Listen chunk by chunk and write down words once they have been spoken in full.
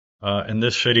In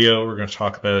this video, we're going to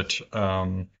talk about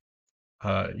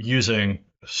using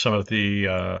some of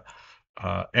the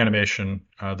animation,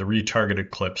 the retargeted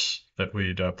clips that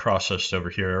we'd processed over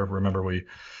here. Remember, we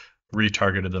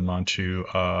retargeted them onto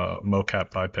mocap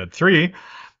biped 3,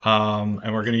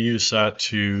 and we're going to use that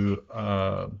to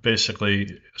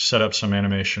basically set up some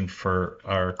animation for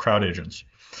our crowd agents.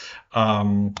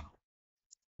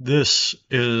 This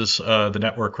is the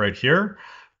network right here.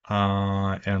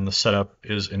 And the setup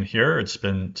is in here. It's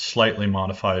been slightly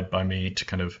modified by me to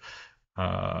kind of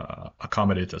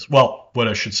accommodate this. Well, what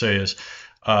I should say is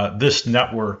this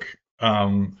network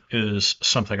is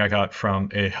something I got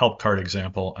from a help card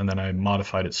example, and then I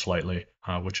modified it slightly,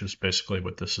 which is basically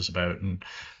what this is about, and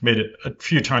made it a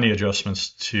few tiny adjustments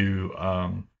to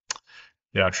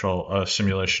the actual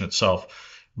simulation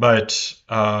itself. But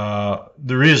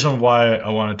the reason why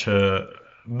I wanted to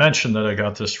mention that I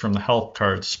got this from the help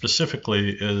card specifically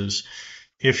is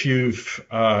if you've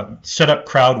set up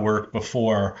crowd work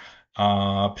before,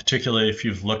 particularly if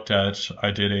you've looked at,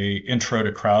 I did a intro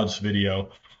to crowds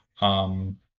video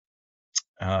on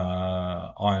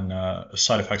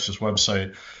SideFX's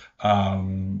website,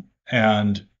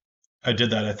 and I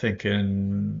did that I think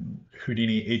in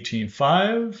Houdini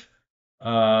 18.5.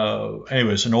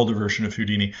 Anyways, an older version of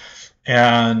Houdini,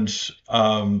 and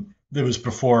it was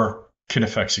before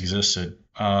kinefx existed.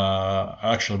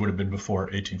 Actually, it would have been before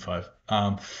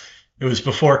 18.5. It was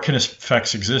before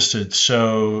kinefx existed,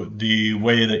 so the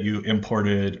way that you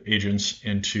imported agents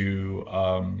into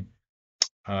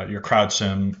your crowd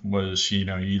sim was, you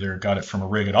either got it from a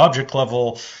rig at object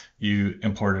level, you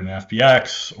imported an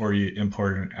FBX, or you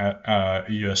imported a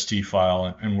USD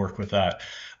file and work with that.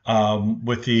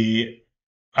 With the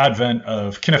advent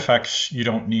of kinefx, you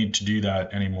don't need to do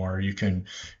that anymore. You can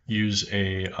use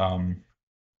a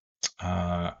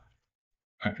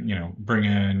bring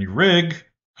in your rig,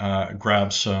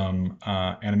 grab some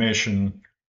animation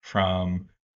from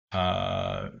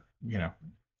in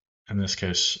this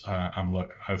case I'm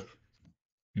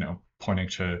pointing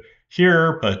to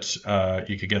here, but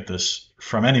you could get this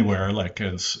from anywhere,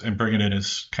 and bring it in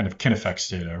as kind of kinefx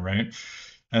data, right?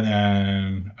 And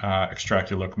then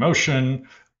extract your locomotion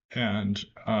and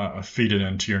feed it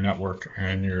into your network,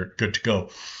 and you're good to go.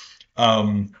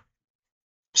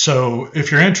 So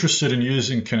if you're interested in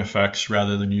using kinefx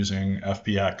rather than using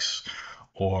FBX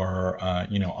or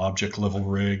object level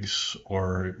rigs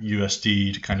or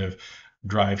USD to kind of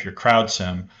drive your crowd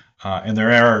sim, and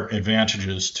there are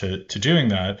advantages to doing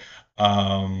that,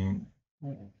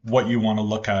 what you want to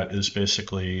look at is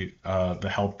basically the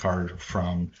help card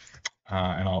from,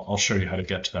 and I'll show you how to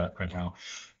get to that right now.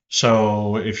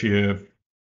 So if you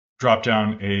drop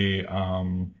down a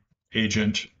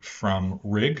agent from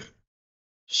rig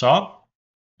sop,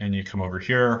 and you come over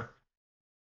here,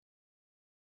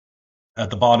 at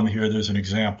the bottom here there's an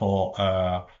example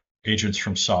agents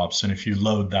from sops, and if you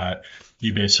load that,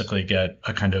 you basically get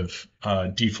a kind of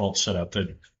default setup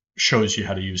that shows you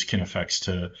how to use kinefx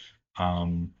to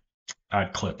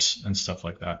add clips and stuff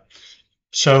like that.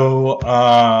 So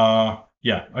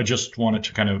yeah, I just wanted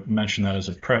to kind of mention that as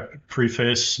a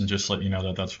preface and just let you know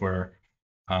that that's where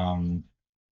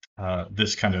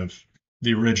this kind of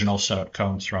the original setup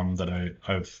comes from, that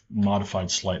I've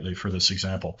modified slightly for this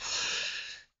example.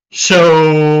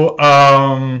 So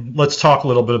let's talk a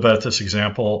little bit about this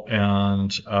example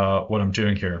and what I'm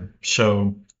doing here.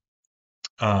 So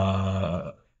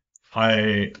I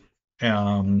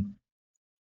am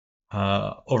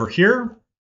over here.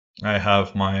 I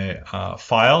have my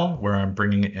file where I'm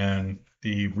bringing in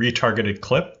the retargeted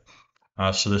clip.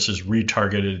 So this is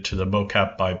retargeted to the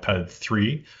mocap biped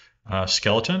 3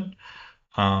 skeleton.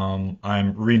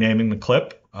 I'm renaming the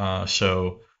clip.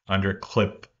 So under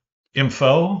clip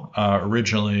info,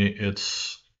 originally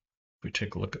it's, if we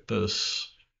take a look at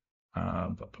this,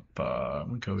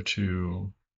 we go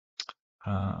to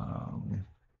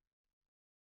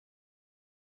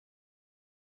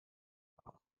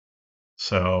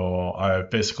so I've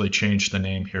basically changed the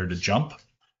name here to jump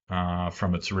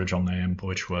from its original name,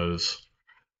 which was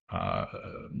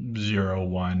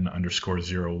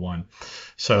 01_01.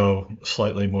 So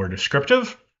slightly more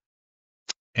descriptive.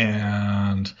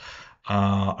 And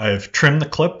I've trimmed the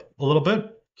clip a little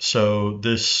bit. So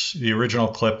the original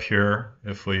clip here,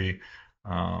 if we,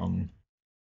 let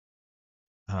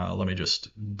me just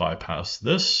bypass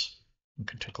this. We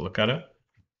can take a look at it.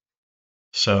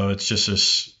 So it's just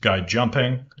this guy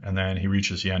jumping, and then he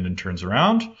reaches the end and turns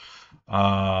around.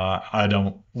 I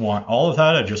don't want all of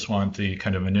that. I just want the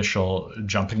kind of initial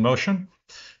jumping motion.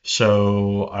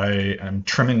 So I am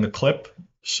trimming the clip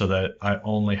so that I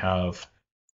only have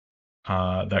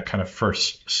that kind of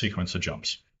first sequence of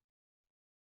jumps.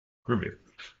 Groovy.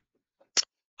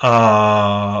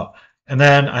 Uh, and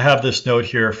then I have this node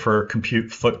here for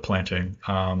compute foot planting,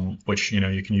 which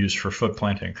you can use for foot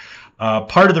planting.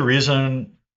 Part of the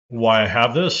reason why I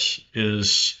have this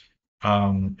is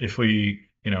if we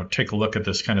take a look at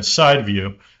this kind of side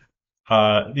view,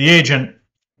 the agent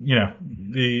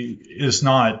is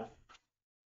not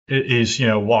is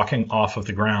walking off of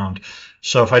the ground.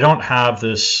 So if I don't have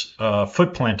this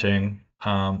foot planting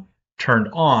turned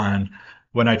on,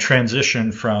 when I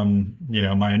transition from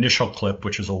my initial clip,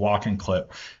 which is a walking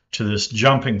clip, to this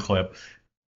jumping clip,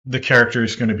 the character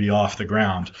is going to be off the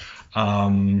ground.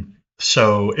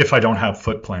 So if I don't have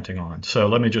foot planting on, so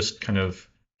let me just kind of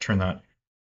turn that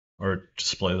or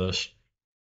display this,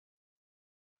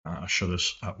 show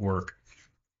this at work.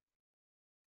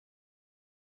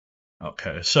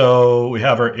 Okay, so we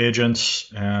have our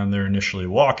agents and they're initially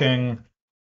walking.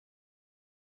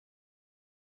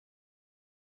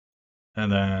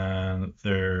 And then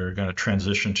they're going to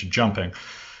transition to jumping.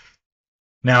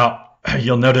 Now,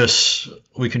 you'll notice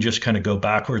we can just kind of go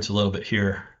backwards a little bit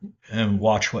here and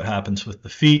watch what happens with the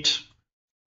feet.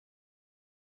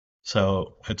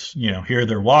 So it's, here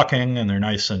they're walking and they're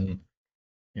nice and,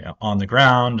 on the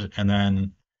ground. And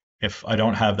then if I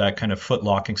don't have that kind of foot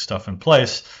locking stuff in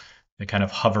place, they kind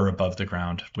of hover above the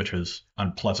ground, which is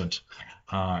unpleasant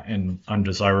and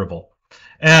undesirable.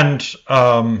 And,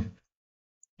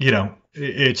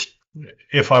 it's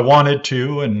if I wanted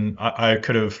to, and I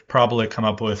could have probably come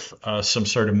up with some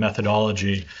sort of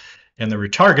methodology in the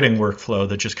retargeting workflow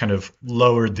that just kind of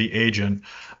lowered the agent,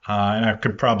 and I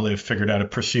could probably have figured out a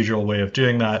procedural way of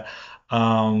doing that.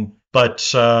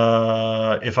 But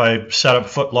if I set up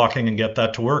foot locking and get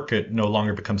that to work, it no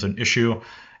longer becomes an issue,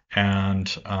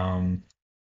 and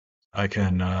I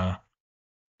can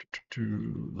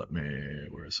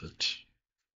where is it?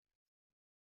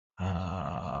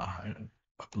 I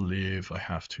believe I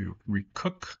have to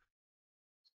recook.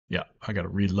 Yeah, I got to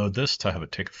reload this to have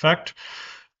it take effect.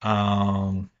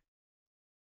 And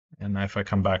if I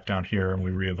come back down here and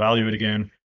we reevaluate again,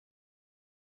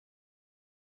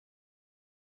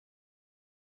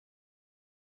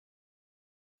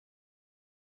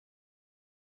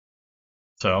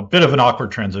 so a bit of an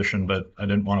awkward transition, but I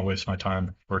didn't want to waste my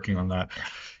time working on that.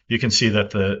 You can see that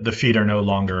the feet are no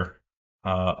longer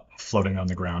floating on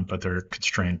the ground, but they're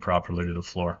constrained properly to the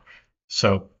floor.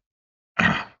 So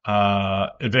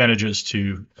advantages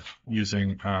to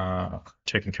using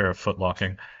taking care of foot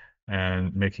locking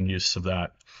and making use of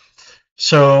that.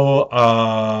 So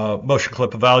motion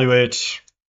clip evaluates,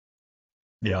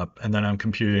 yeah, and then I'm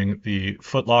computing the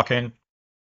foot locking,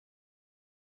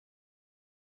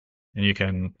 and you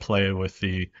can play with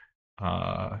the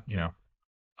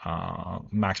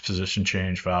max position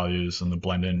change values and the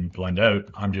blend in, blend out.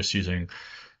 I'm just using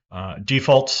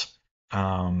defaults,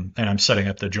 and I'm setting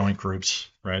up the joint groups,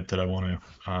 right, that I want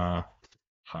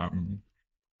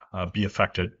to be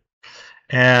affected.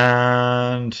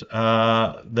 And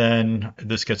then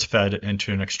this gets fed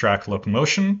into an extract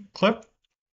locomotion clip.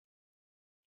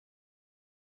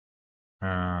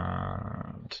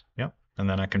 And yeah, and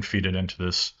then I can feed it into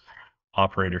this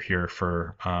operator here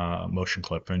for motion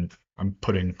clip, and I'm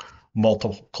putting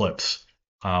multiple clips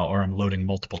or I'm loading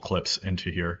multiple clips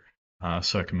into here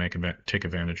so I can take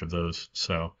advantage of those.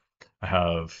 So I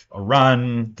have a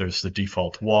run, there's the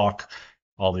default walk,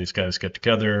 all these guys get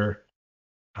together,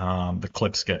 the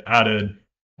clips get added,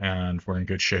 and we're in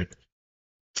good shape.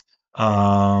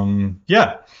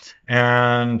 Yeah,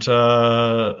 and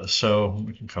so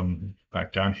we can come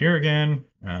back down here again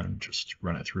and just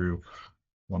run it through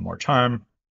one more time.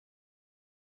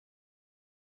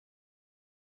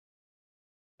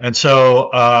 And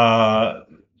so,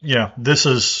 this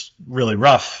is really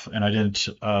rough, and I didn't,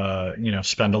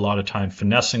 spend a lot of time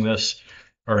finessing this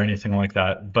or anything like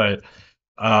that. But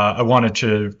I wanted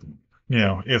to,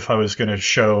 if I was going to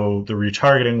show the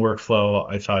retargeting workflow,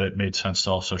 I thought it made sense to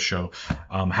also show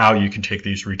how you can take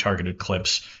these retargeted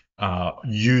clips,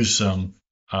 use them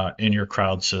in your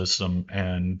crowd system,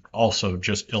 and also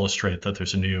just illustrate that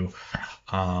there's a new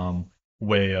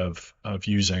way of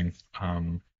using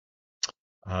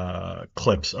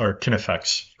clips or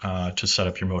kinefx to set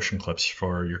up your motion clips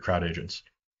for your crowd agents.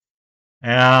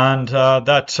 And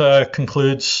that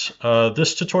concludes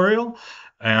this tutorial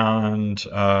and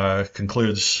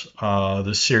concludes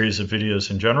this series of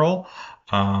videos in general.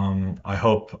 I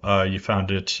hope you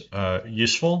found it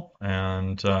useful,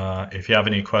 and if you have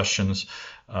any questions,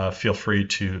 feel free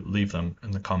to leave them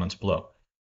in the comments below.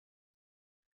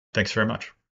 Thanks very much.